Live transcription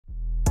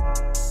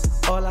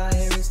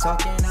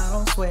talking, I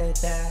don't sweat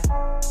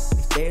that.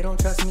 If they don't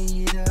trust me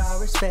either, I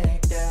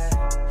respect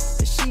that.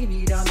 If she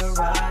be down the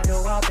ride,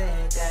 oh, I'll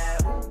bet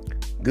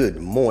that.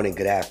 Good morning,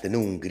 good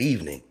afternoon, good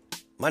evening.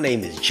 My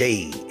name is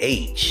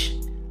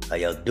JH. How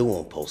y'all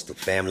doing, Postal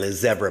family?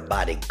 Is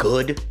everybody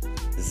good?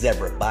 Is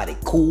everybody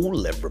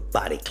cool?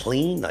 Everybody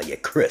clean? Are you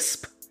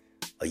crisp?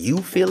 Are you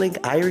feeling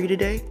irie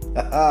today?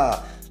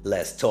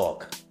 Let's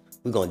talk.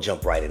 We're gonna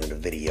jump right into the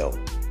video.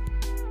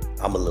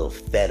 I'm a little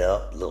fed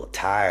up, a little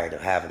tired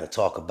of having to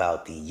talk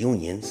about the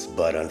unions,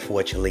 but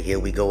unfortunately, here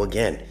we go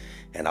again.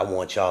 And I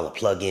want y'all to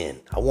plug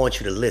in. I want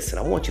you to listen.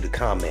 I want you to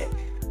comment.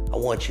 I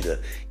want you to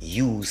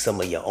use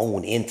some of your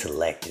own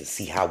intellect and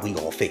see how we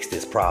gonna fix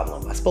this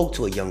problem. I spoke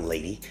to a young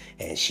lady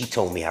and she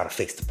told me how to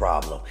fix the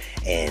problem.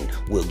 And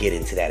we'll get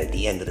into that at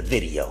the end of the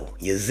video.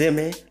 You see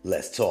me?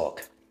 Let's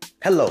talk.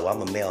 Hello,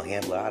 I'm a mail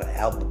handler out of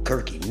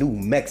Albuquerque, New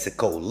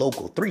Mexico,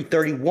 local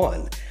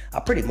 331. I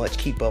pretty much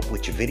keep up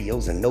with your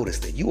videos and notice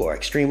that you are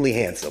extremely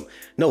handsome.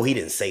 No, he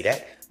didn't say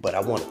that, but I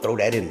want to throw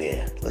that in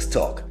there. Let's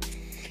talk.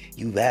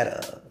 You've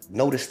had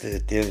noticed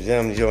that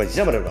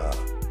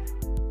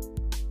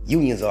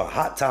unions are a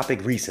hot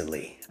topic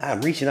recently.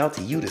 I'm reaching out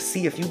to you to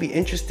see if you'd be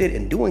interested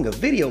in doing a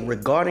video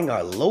regarding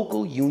our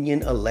local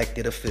union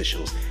elected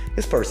officials.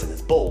 This person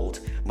is bold,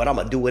 but I'm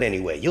gonna do it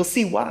anyway. You'll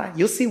see why.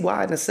 You'll see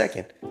why in a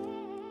second.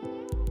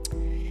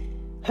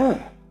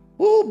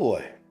 Oh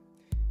boy.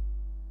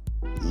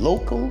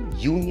 Local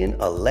union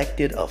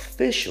elected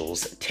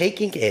officials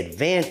taking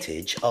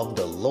advantage of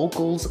the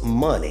local's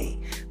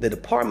money. The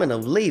Department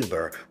of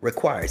Labor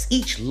requires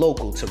each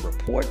local to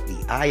report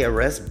the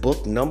IRS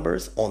book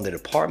numbers on the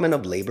Department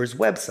of Labor's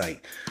website.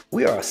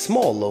 We are a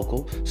small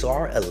local, so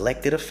our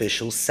elected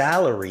officials'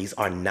 salaries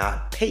are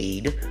not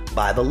paid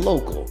by the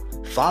local.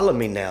 Follow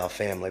me now,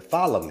 family,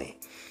 follow me.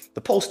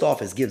 The post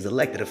office gives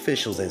elected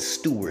officials and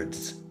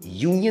stewards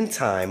union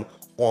time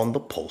on the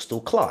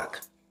postal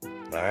clock.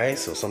 All right,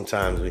 so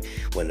sometimes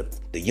when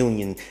the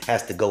union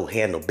has to go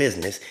handle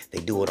business, they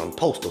do it on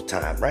postal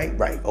time, right?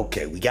 Right,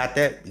 okay, we got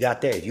that,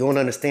 If you don't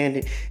understand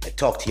it,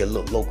 talk to your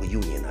local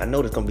union. I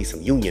know there's gonna be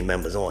some union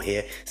members on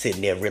here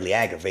sitting there really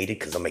aggravated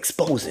because I'm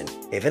exposing.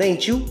 If it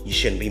ain't you, you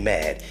shouldn't be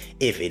mad.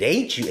 If it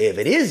ain't you, if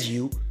it is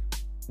you,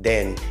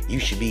 then you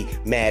should be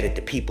mad at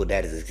the people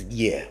that is,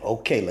 yeah,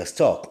 okay, let's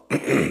talk.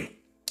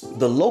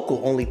 The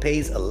local only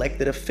pays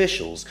elected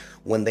officials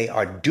when they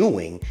are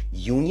doing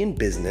union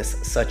business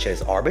such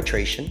as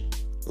arbitration,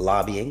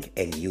 lobbying,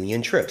 and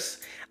union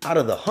trips. Out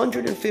of the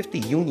 150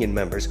 union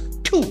members,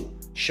 2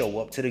 show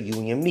up to the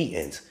union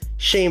meetings.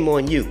 Shame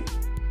on you.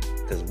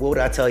 Because what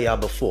did I tell y'all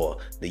before?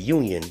 The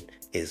union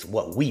is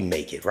what we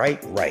make it,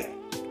 right? Right.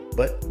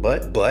 But,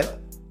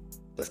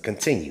 let's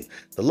continue.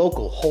 The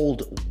local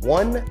hold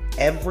one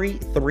every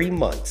 3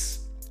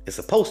 months. It's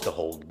supposed to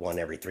hold one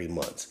every 3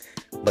 months,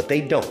 but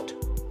they don't.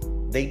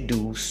 They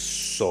do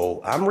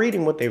so, I'm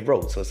reading what they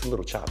wrote, so it's a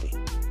little choppy.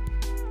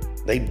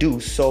 They do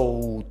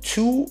so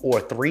 2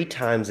 or 3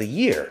 times a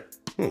year.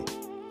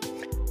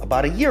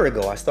 About a year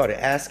ago, I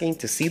started asking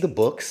to see the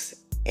books,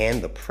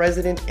 and the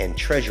president and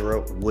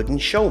treasurer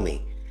wouldn't show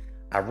me.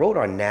 I wrote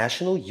our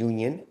national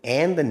union,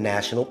 and the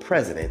national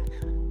president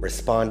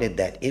responded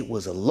that it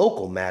was a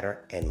local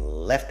matter and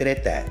left it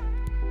at that.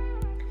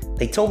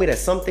 They told me that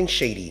something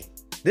shady,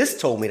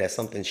 this told me that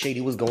something shady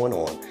was going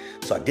on.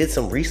 So I did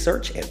some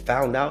research and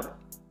found out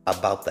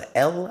about the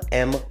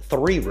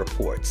LM3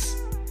 reports.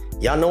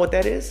 Y'all know what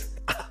that is?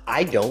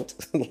 I don't.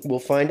 We'll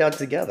find out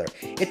together.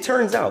 It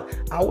turns out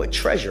our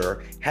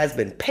treasurer has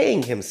been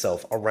paying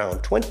himself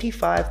around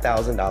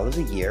 $25,000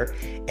 a year,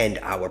 and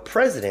our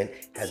president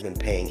has been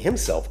paying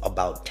himself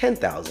about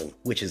 $10,000,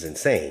 which is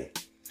insane.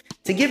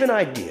 To give an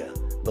idea,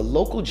 the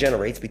local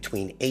generates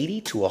between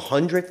 80 to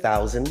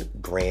 100,000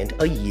 grand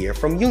a year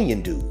from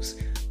union dues,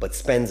 but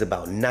spends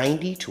about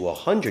 90 to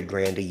 100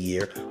 grand a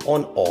year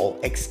on all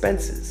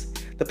expenses.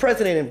 The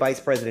president and vice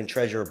president,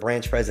 treasurer,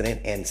 branch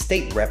president, and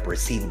state rep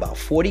receive about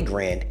 40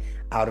 grand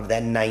out of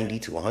that 90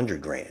 to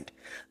 100 grand.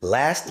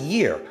 Last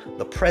year,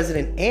 the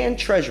president and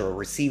treasurer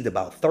received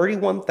about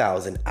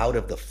 31,000 out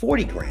of the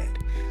 40 grand.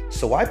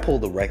 So I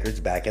pulled the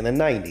records back in the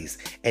 90s,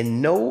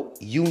 and no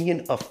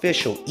union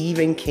official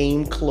even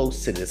came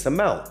close to this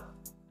amount.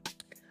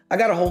 I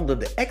got a hold of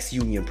the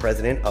ex-union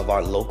president of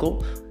our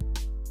local,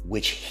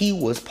 which he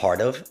was part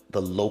of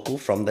the local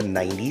from the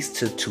 90s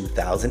to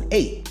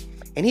 2008.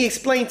 And he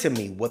explained to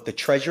me what the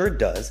treasurer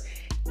does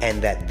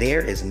and that there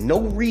is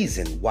no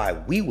reason why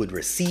we would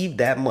receive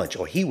that much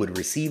or he would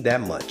receive that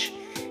much.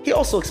 He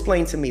also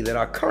explained to me that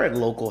our current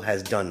local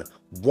has done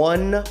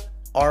 1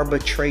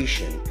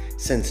 arbitration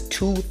since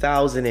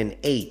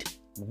 2008.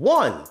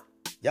 1!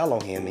 Y'all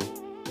don't hear me.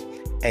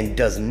 And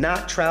does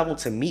not travel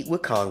to meet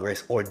with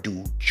Congress or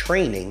do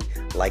training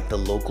like the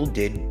local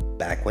did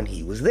back when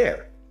he was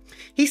there.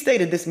 He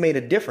stated this made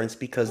a difference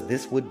because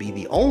this would be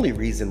the only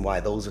reason why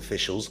those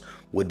officials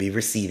would be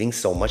receiving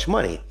so much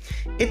money.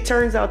 It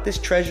turns out this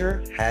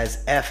treasurer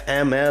has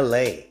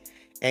FMLA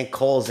and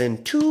calls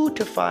in 2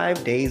 to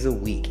 5 days a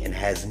week and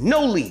has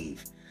no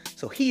leave.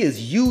 So he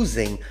is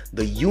using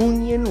the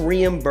union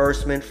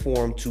reimbursement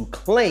form to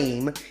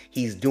claim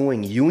he's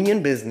doing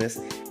union business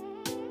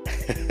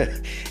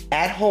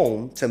at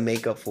home to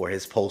make up for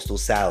his postal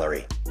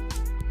salary.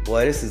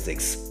 Boy, this is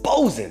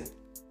exposing.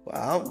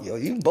 Wow, yo,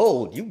 you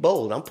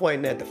bold. I'm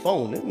pointing at the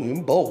phone.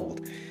 You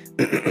bold.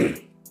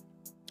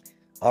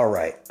 All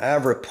right, I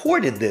have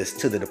reported this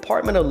to the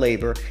Department of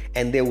Labor,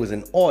 and there was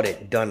an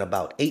audit done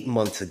about 8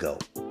 months ago.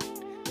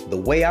 The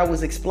way I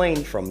was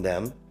explained from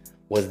them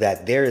was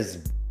that there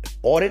is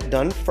audit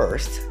done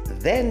first,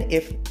 then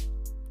if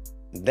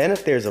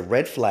there's a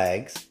red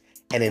flags,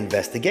 an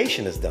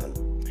investigation is done.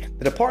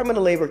 The Department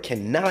of Labor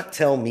cannot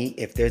tell me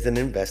if there's an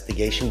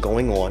investigation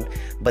going on,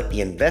 but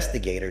the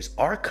investigators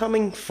are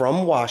coming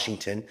from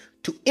Washington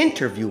to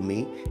interview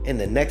me in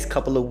the next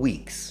couple of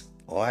weeks,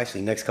 or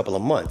actually next couple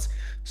of months.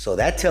 So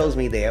that tells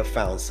me they have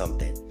found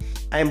something.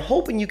 I am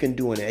hoping you can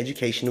do an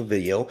educational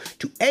video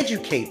to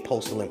educate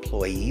postal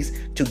employees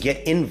to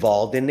get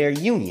involved in their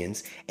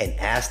unions and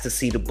ask to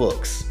see the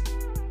books.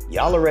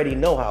 Y'all already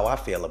know how I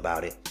feel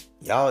about it.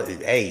 Y'all,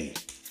 hey,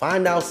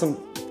 find out some.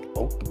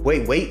 Oh,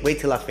 wait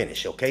till I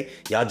finish, okay?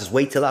 Y'all just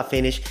wait till I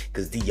finish,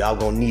 because y'all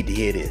gonna need to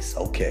hear this.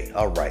 Okay,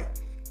 all right.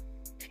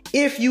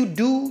 If you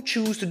do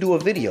choose to do a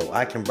video,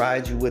 I can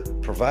provide you with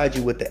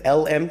the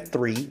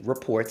LM3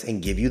 reports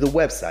and give you the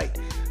website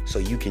so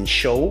you can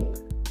show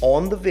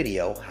on the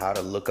video how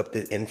to look up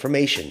the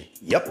information.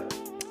 Yep,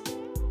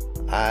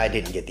 I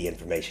didn't get the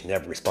information,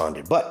 never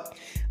responded, but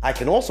I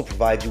can also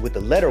provide you with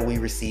the letter we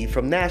received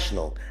from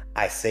National.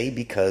 I say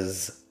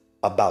because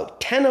about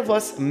 10 of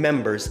us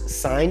members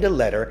signed a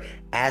letter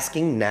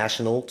asking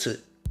National to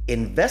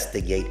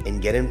investigate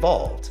and get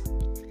involved.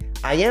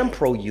 I am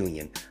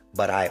pro-union,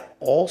 but I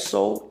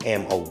also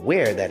am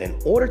aware that in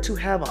order to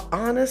have an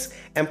honest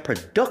and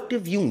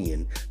productive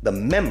union, the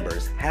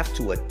members have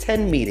to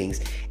attend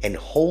meetings and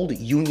hold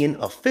union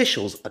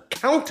officials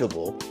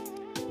accountable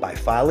by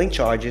filing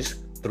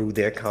charges through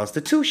their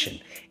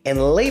constitution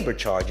and labor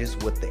charges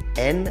with the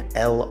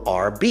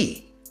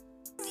NLRB.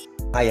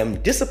 I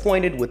am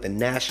disappointed with the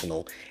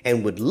National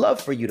and would love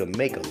for you to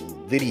make a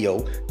video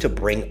to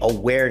bring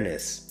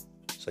awareness.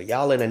 So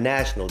y'all in the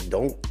National,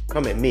 don't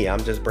come at me.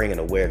 I'm just bringing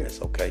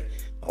awareness, okay?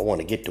 I want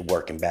to get to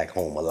work and back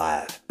home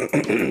alive.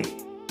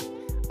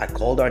 I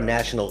called our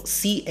National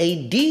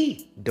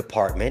CAD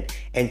department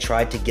and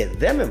tried to get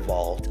them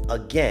involved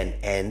again,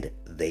 and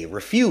they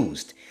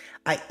refused.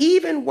 I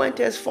even went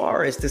as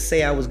far as to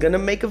say I was going to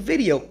make a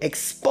video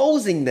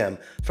exposing them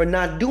for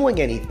not doing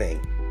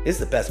anything. This is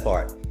the best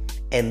part.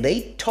 And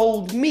they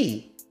told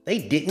me they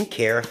didn't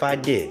care if I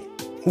did.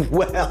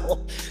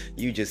 Well,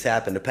 you just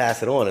happen to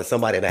pass it on to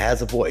somebody that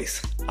has a voice.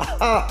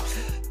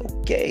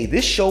 Okay,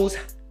 this shows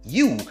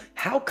you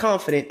how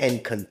confident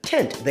and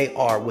content they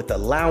are with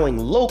allowing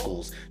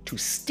locals to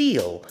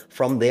steal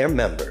from their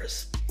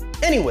members.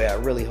 Anyway, I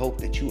really hope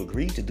that you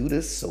agree to do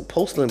this so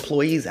postal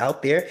employees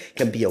out there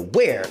can be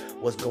aware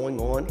what's going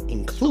on,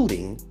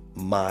 including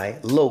my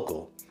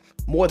local.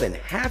 More than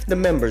half the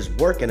members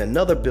work in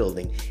another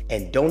building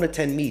and don't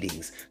attend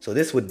meetings, so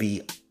this would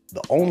be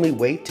the only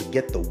way to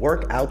get the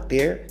work out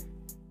there,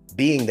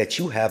 being that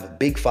you have a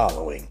big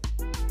following.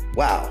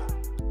 Wow,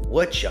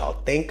 what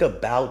y'all think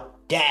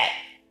about that?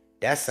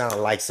 That sounds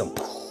like some...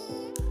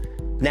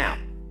 Now,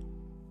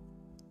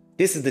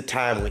 this is the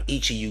time when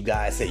each of you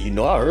guys say, you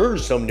know, I heard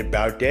something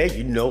about that.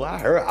 You know,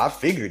 I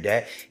figured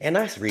that. And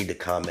I read the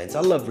comments. I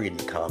love reading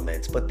the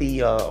comments. But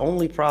the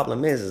only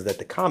problem is that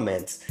the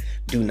comments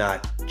do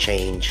not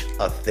change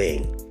a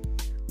thing.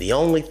 The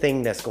only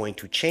thing that's going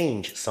to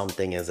change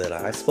something is that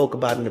I spoke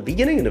about in the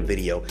beginning of the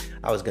video,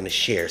 I was going to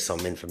share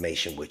some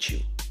information with you.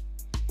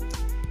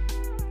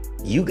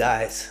 You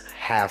guys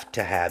have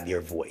to have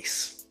your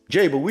voice.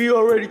 Jay, but we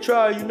already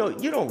tried. You know,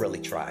 you don't really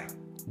try.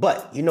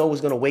 But you know what's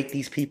going to wake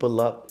these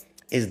people up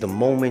is the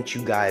moment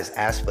you guys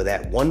ask for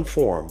that one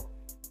form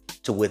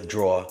to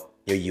withdraw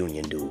your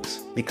union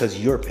dues,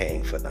 because you're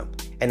paying for them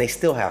and they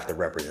still have to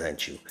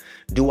represent you.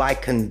 Do I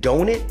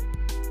condone it?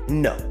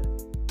 No.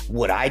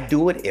 Would I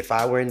do it if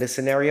I were in this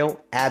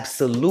scenario?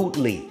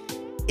 Absolutely.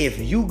 If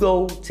you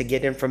go to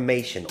get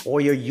information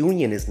or your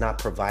union is not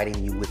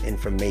providing you with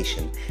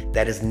information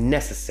that is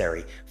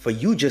necessary for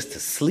you just to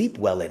sleep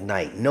well at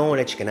night, knowing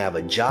that you can have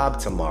a job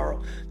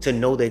tomorrow, to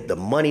know that the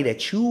money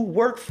that you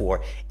work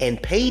for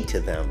and paid to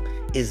them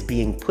is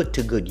being put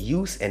to good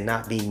use and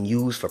not being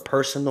used for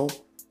personal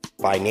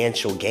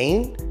financial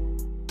gain,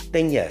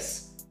 then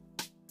yes,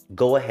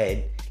 go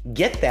ahead,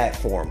 get that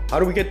form. How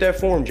do we get that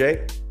form,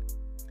 Jay?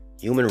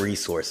 Human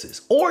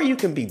Resources. Or you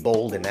can be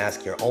bold and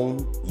ask your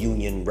own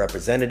union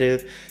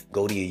representative,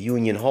 go to your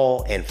union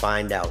hall and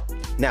find out.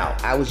 Now,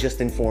 I was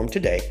just informed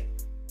today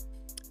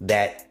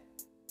that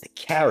the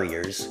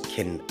carriers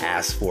can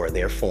ask for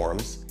their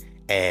forms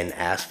and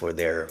ask for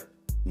their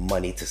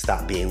money to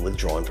stop being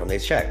withdrawn from their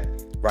check.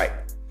 Right.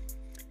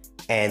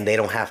 And they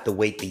don't have to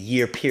wait the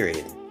year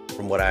period.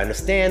 From what I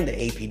understand, the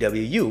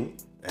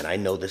APWU, and I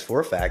know this for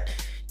a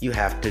fact, you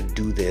have to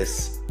do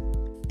this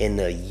in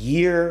the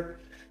year,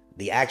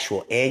 the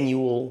actual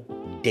annual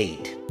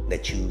date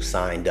that you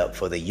signed up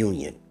for the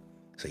union.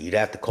 So you'd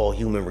have to call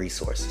human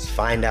resources,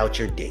 find out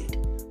your date.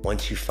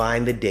 Once you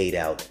find the date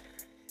out,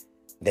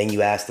 then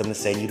you ask them to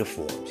send you the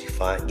forms.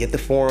 Get the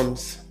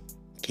forms,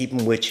 keep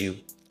them with you,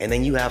 and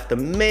then you have to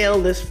mail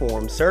this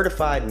form,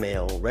 certified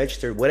mail,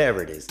 registered,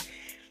 whatever it is,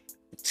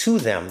 to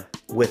them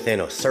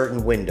within a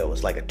certain window.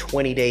 It's like a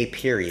 20-day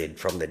period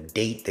from the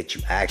date that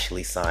you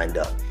actually signed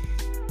up.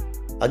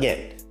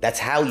 Again, that's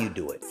how you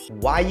do it.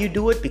 Why you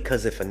do it?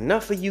 Because if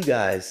enough of you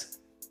guys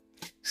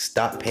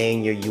stop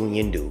paying your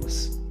union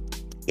dues,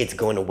 it's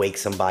going to wake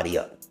somebody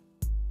up.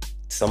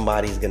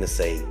 Somebody's going to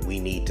say, we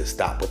need to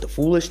stop with the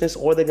foolishness,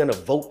 or they're going to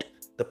vote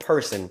the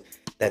person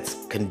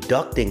that's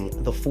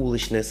conducting the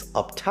foolishness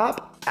up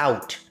top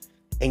out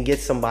and get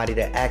somebody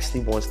that actually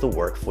wants to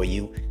work for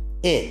you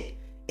in.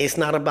 It's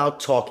not about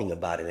talking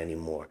about it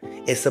anymore.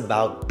 It's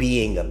about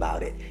being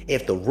about it.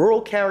 If the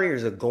rural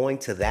carriers are going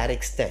to that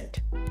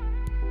extent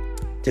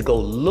to go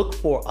look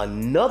for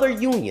another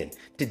union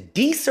to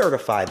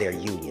decertify their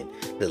union,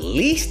 the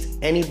least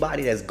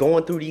anybody that's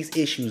going through these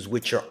issues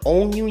with your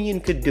own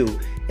union could do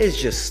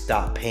is just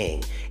stop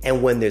paying.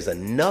 And when there's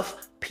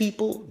enough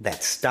people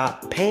that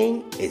stop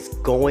paying, it's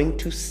going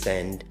to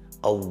send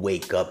a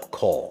wake-up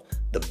call.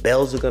 The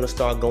bells are going to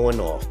start going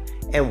off,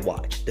 and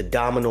watch, the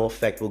domino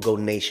effect will go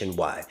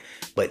nationwide.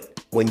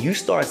 But when you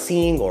start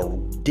seeing or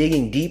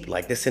digging deep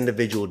like this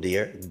individual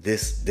did,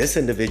 this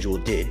individual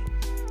did,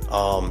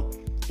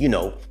 you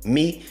know,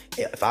 me,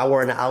 if I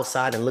were on the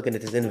outside and looking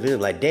at this individual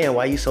like, damn,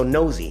 why are you so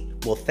nosy?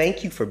 Well,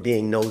 thank you for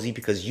being nosy,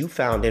 because you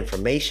found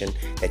information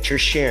that you're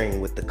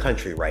sharing with the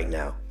country right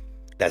now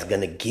that's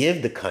going to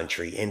give the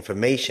country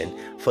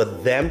information for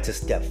them to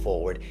step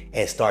forward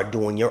and start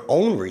doing your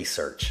own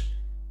research.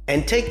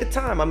 And take the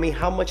time. I mean,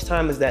 how much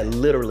time is that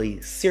literally,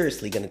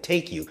 seriously going to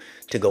take you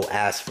to go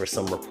ask for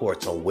some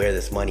reports on where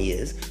this money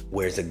is,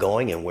 where's it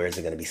going, and where is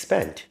it going to be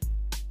spent?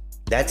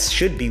 That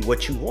should be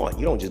what you want.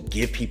 You don't just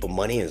give people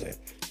money and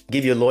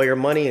give your lawyer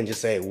money and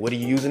just say, what are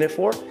you using it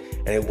for?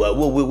 And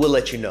we'll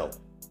let you know.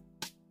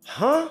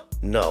 Huh?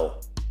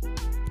 No.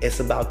 It's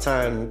about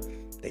time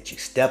that you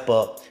step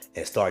up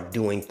and start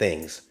doing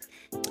things.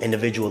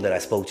 Individual that I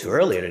spoke to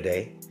earlier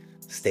today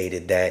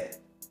stated that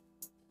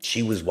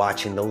she was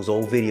watching those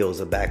old videos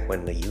of back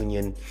when the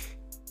union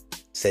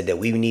said that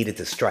we needed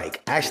to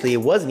strike. Actually, it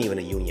wasn't even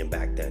a union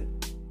back then.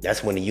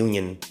 That's when the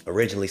union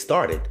originally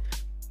started,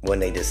 when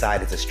they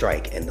decided to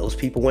strike. And those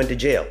people went to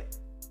jail.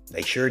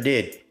 They sure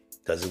did,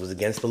 because it was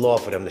against the law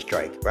for them to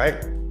strike,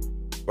 right?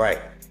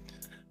 Right.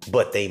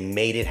 But they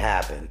made it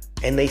happen,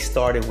 and they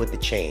started with the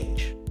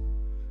change.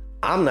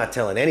 I'm not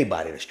telling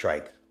anybody to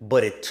strike,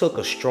 but it took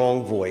a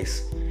strong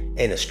voice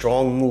and a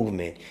strong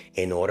movement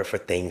in order for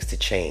things to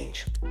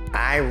change.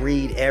 I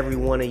read every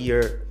one of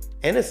your,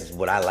 and this is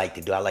what I like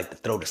to do. I like to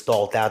throw the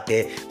salt out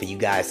there for you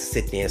guys to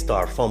sit there and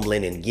start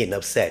fumbling and getting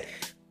upset.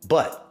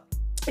 But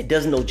it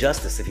does no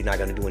justice if you're not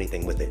going to do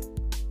anything with it.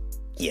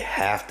 You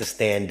have to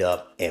stand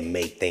up and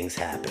make things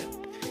happen.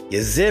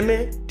 You see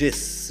me?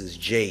 This is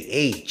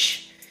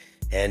JH.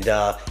 And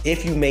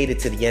if you made it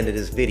to the end of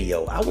this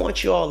video, I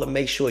want you all to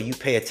make sure you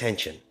pay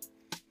attention.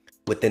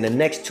 Within the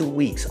next 2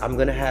 weeks, I'm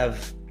going to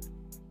have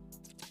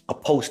a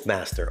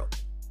postmaster,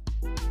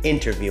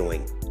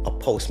 interviewing a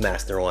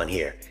postmaster on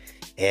here.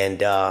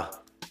 And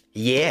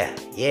yeah,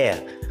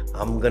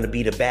 I'm going to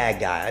be the bad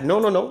guy.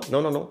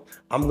 No.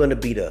 I'm going to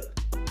be the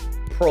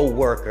pro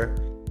worker.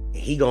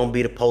 He going to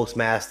be the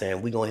postmaster,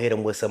 and we going to hit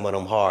him with some of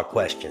them hard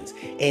questions.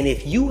 And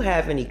if you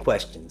have any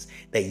questions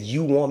that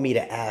you want me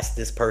to ask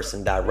this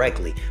person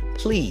directly,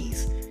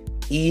 please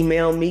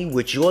email me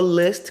with your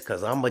list,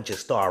 because I'm going to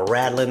just start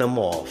rattling them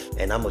off.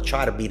 And I'm going to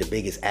try to be the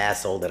biggest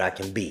asshole that I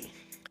can be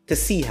to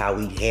see how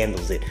he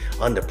handles it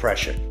under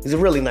pressure. He's a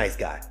really nice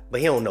guy, but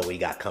he don't know what he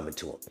got coming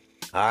to him.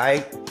 All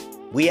right,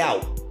 we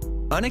out.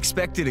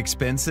 Unexpected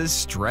expenses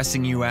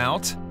stressing you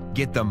out?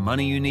 Get the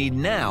money you need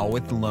now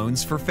with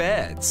Loans for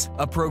Feds,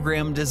 a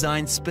program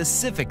designed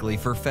specifically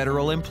for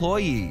federal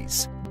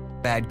employees.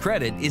 Bad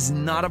credit is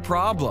not a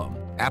problem.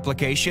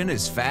 Application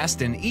is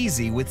fast and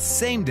easy with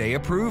same-day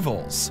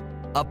approvals.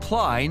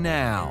 Apply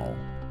now.